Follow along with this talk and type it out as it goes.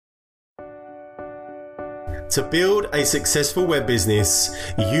To build a successful web business,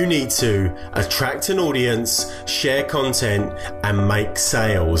 you need to attract an audience, share content, and make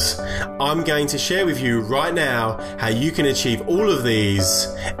sales. I'm going to share with you right now how you can achieve all of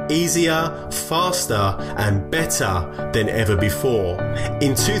these easier, faster, and better than ever before.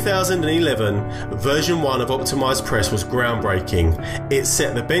 In 2011, version 1 of OptimizePress was groundbreaking. It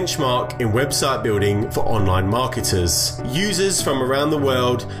set the benchmark in website building for online marketers. Users from around the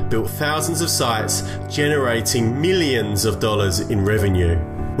world built thousands of sites, generating millions of dollars in revenue.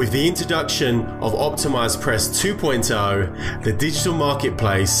 With the introduction of OptimizePress 2.0, the digital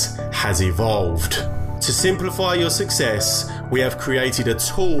marketplace has evolved. To simplify your success, we have created a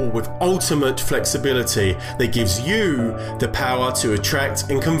tool with ultimate flexibility that gives you the power to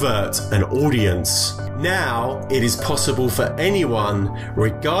attract and convert an audience. Now, it is possible for anyone,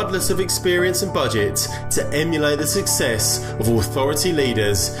 regardless of experience and budget, to emulate the success of authority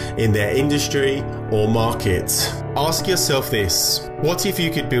leaders in their industry or market. Ask yourself this: what if you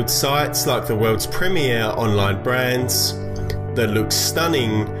could build sites like the world's premier online brands that look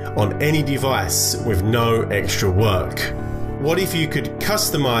stunning on any device with no extra work? What if you could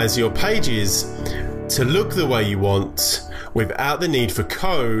customize your pages to look the way you want without the need for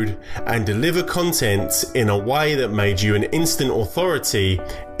code and deliver content in a way that made you an instant authority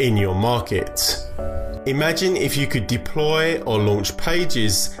in your market? Imagine if you could deploy or launch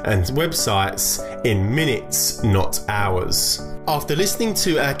pages and websites in minutes, not hours. After listening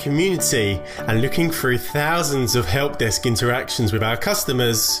to our community and looking through thousands of help desk interactions with our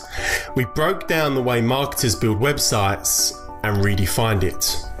customers, we broke down the way marketers build websites and redefined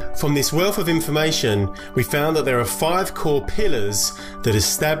it. From this wealth of information, we found that there are 5 core pillars that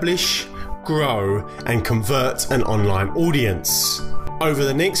establish, grow, and convert an online audience. Over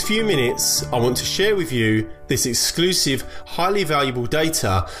the next few minutes, I want to share with you this exclusive, highly valuable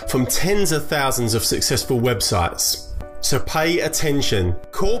data from tens of thousands of successful websites. So pay attention.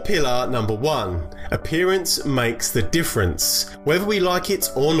 Core pillar number 1, appearance makes the difference. Whether we like it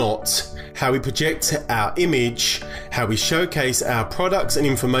or not, how we project our image, how we showcase our products and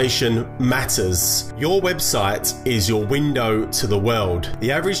information matters. Your website is your window to the world.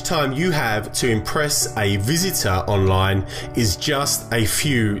 The average time you have to impress a visitor online is just a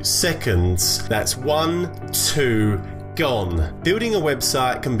few seconds. That's 1, 2, gone. Building a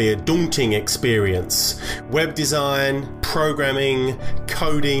website can be a daunting experience. Web design, programming,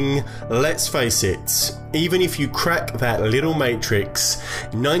 coding, let's face it, even if you crack that little matrix,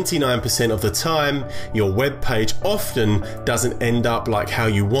 99% of the time, your web page often doesn't end up like how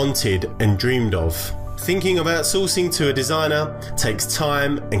you wanted and dreamed of. Thinking of outsourcing to a designer takes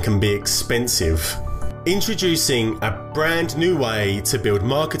time and can be expensive. Introducing a brand new way to build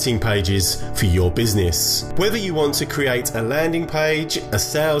marketing pages for your business. Whether you want to create a landing page, a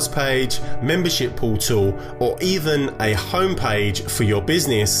sales page, membership portal, or even a homepage for your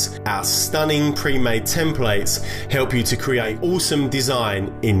business, our stunning pre-made templates help you to create awesome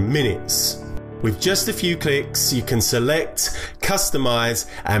design in minutes. With just a few clicks, you can select, customize,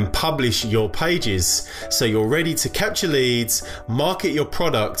 and publish your pages so you're ready to capture leads, market your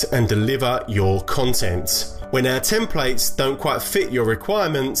product, and deliver your content. When our templates don't quite fit your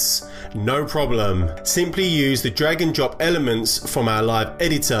requirements, no problem. Simply use the drag and drop elements from our live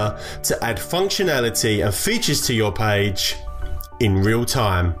editor to add functionality and features to your page in real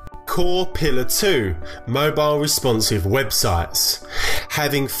time. Core pillar 2, mobile responsive websites.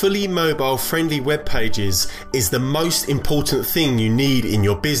 Having fully mobile friendly web pages is the most important thing you need in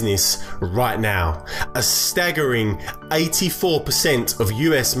your business right now. A staggering 84% of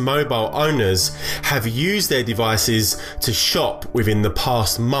US mobile owners have used their devices to shop within the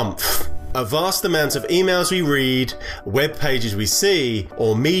past month. A vast amount of emails we read, web pages we see,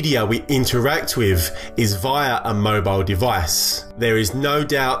 or media we interact with is via a mobile device. There is no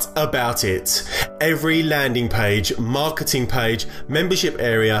doubt about it. Every landing page, marketing page, membership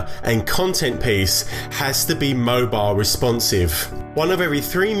area, and content piece has to be mobile responsive. 1 of every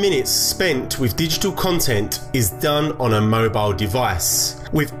 3 minutes spent with digital content is done on a mobile device.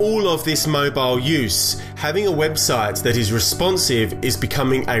 With all of this mobile use, having a website that is responsive is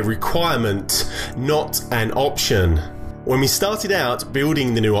becoming a requirement, not an option. When we started out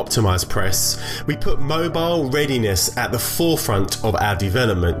building the new OptimizePress, we put mobile readiness at the forefront of our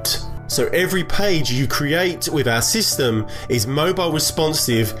development. So every page you create with our system is mobile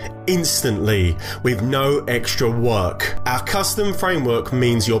responsive instantly with no extra work. Our custom framework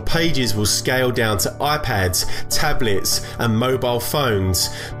means your pages will scale down to iPads, tablets, and mobile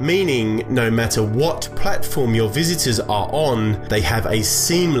phones, meaning no matter what platform your visitors are on, they have a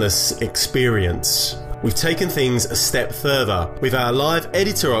seamless experience. we've taken things a step further. With our live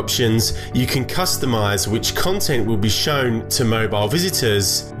editor options, you can customize which content will be shown to mobile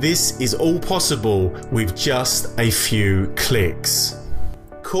visitors. This is all possible with just a few clicks.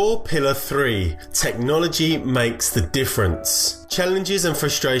 Core Pillar 3. Technology makes the difference. Challenges and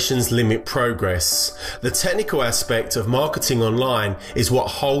frustrations limit progress. The technical aspect of marketing online is what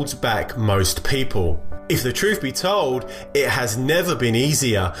holds back most people. If the truth be told, it has never been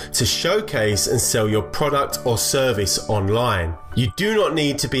easier to showcase and sell your product or service online. You do not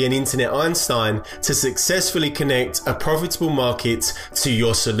need to be an internet Einstein to successfully connect a profitable market to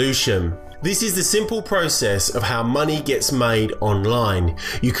your solution. This is the simple process of how money gets made online.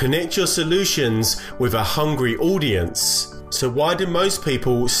 You connect your solutions with a hungry audience. So why do most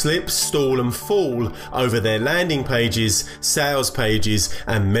people slip, stall and fall over their landing pages, sales pages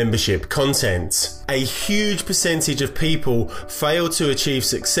and membership content? A huge percentage of people fail to achieve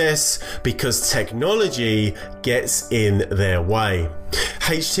success because technology gets in their way.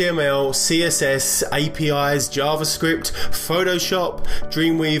 HTML, CSS, APIs, JavaScript, Photoshop,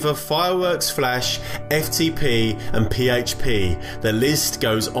 Dreamweaver, Fireworks, Flash, FTP and PHP. The list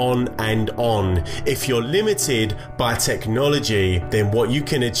goes on and on. If you're limited by technology, then what you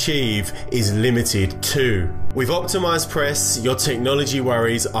can achieve is limited too. With OptimizePress, your technology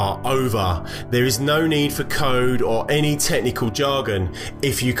worries are over. There is no need for code or any technical jargon.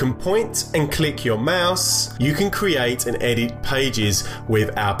 If you can point and click your mouse, you can create and edit pages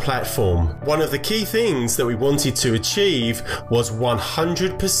with our platform. One of the key things that we wanted to achieve was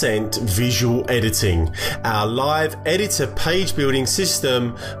 100% visual editing. Our live editor page building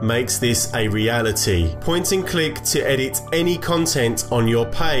system makes this a reality. Point and click to edit any content on your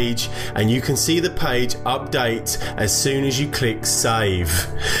page, and you can see the page update as soon as you click save.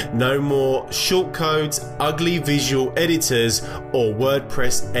 No more shortcodes, ugly visual editors or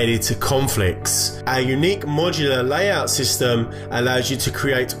WordPress editor conflicts. Our unique modular layout system allows you to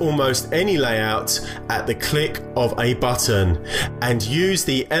create almost any layout at the click of a button, and use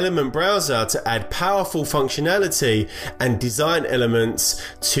the element browser to add powerful functionality and design elements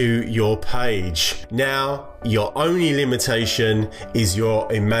to your page. Now, your only limitation is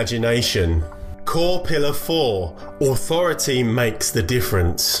your imagination. Core Pillar 4. Authority makes the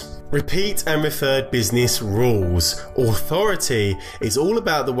difference. Repeat and referred business rules. Authority is all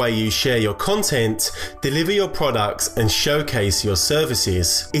about the way you share your content, deliver your products, and showcase your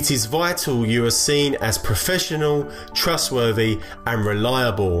services. It is vital you are seen as professional, trustworthy, and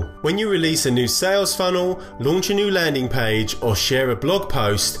reliable. When you release a new sales funnel, launch a new landing page, or share a blog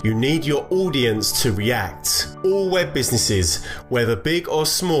post, you need your audience to react. All web businesses, whether big or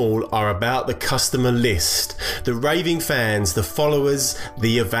small, are about the customer list, the raving fans, the followers,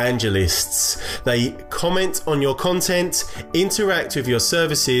 the evangelists. They comment on your content, interact with your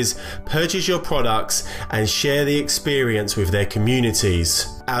services, purchase your products, and share the experience with their communities.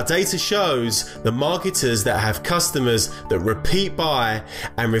 Our data shows the marketers that have customers that repeat buy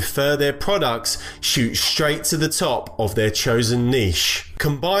and refer their products shoot straight to the top of their chosen niche.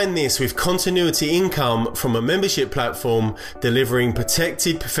 Combine this with continuity income from a membership platform delivering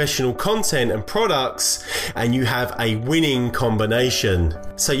protected professional content and products, and you have a winning combination.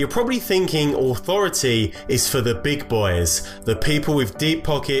 So you're probably thinking authority is for the big boys, the people with deep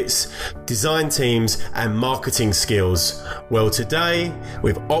pockets, design teams and marketing skills. Well, today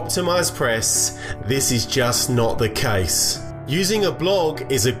with OptimizePress, this is just not the case. Using a blog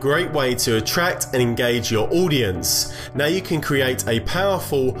is a great way to attract and engage your audience. Now you can create a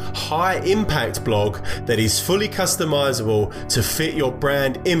powerful, high impact blog that is fully customizable to fit your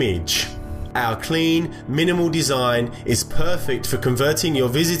brand image. Our clean, minimal design is perfect for converting your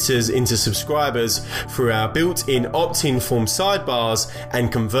visitors into subscribers through our built-in opt-in form sidebars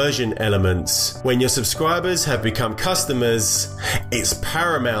and conversion elements. When your subscribers have become customers, it's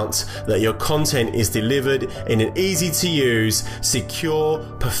paramount that your content is delivered in an easy-to-use, secure,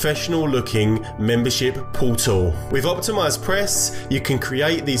 professional-looking membership portal. With OptimizePress, you can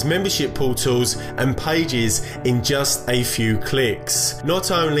create these membership portals and pages in just a few clicks.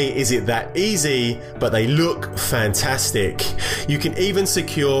 Not only is it that easy, but they look fantastic. You can even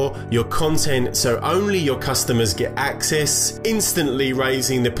secure your content so only your customers get access, instantly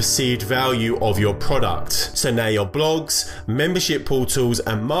raising the perceived value of your product. So now your blogs, membership portals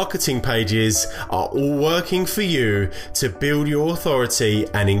and marketing pages are all working for you to build your authority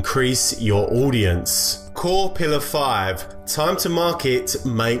and increase your audience. Core Pillar 5. Time to market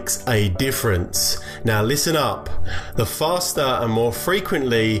makes a difference. Now listen up. The faster and more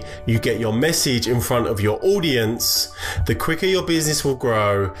frequently you get your message in front of your audience, the quicker your business will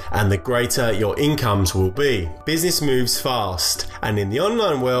grow and the greater your incomes will be. Business moves fast, and in the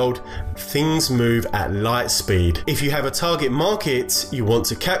online world, things move at light speed. If you have a target market you want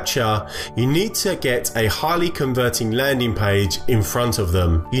to capture, you need to get a highly converting landing page in front of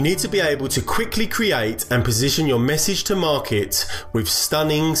them. You need to be able to quickly create and position your message to market with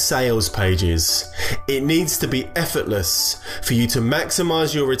stunning sales pages. It needs to be effortless for you to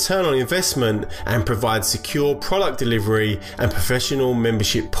maximize your return on investment and provide secure product delivery and professional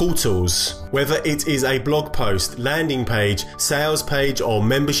membership portals. Whether it is a blog post, landing page, sales page, or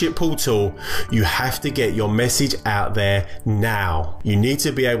membership portal, you have to get your message out there now. You need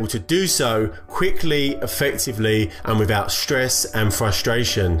to be able to do so quickly, effectively, and without stress and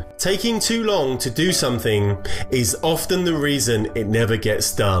frustration. Taking too long to do something is often the reason it never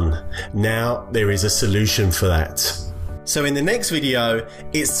gets done. Now there is a solution for that. So in the next video,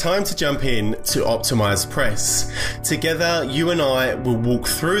 it's time to jump in to OptimizePress. Together, you and I will walk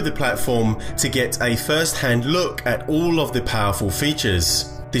through the platform to get a first-hand look at all of the powerful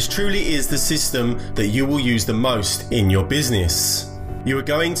features. This truly is the system that you will use the most in your business. You are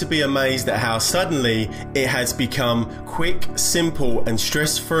going to be amazed at how suddenly it has become quick, simple, and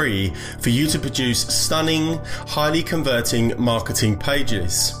stress-free for you to produce stunning, highly converting marketing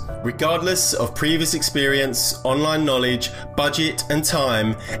pages. Regardless of previous experience, online knowledge, budget, and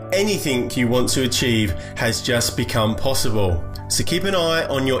time, anything you want to achieve has just become possible. So keep an eye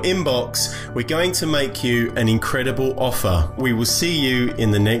on your inbox. We're going to make you an incredible offer. We will see you in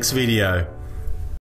the next video.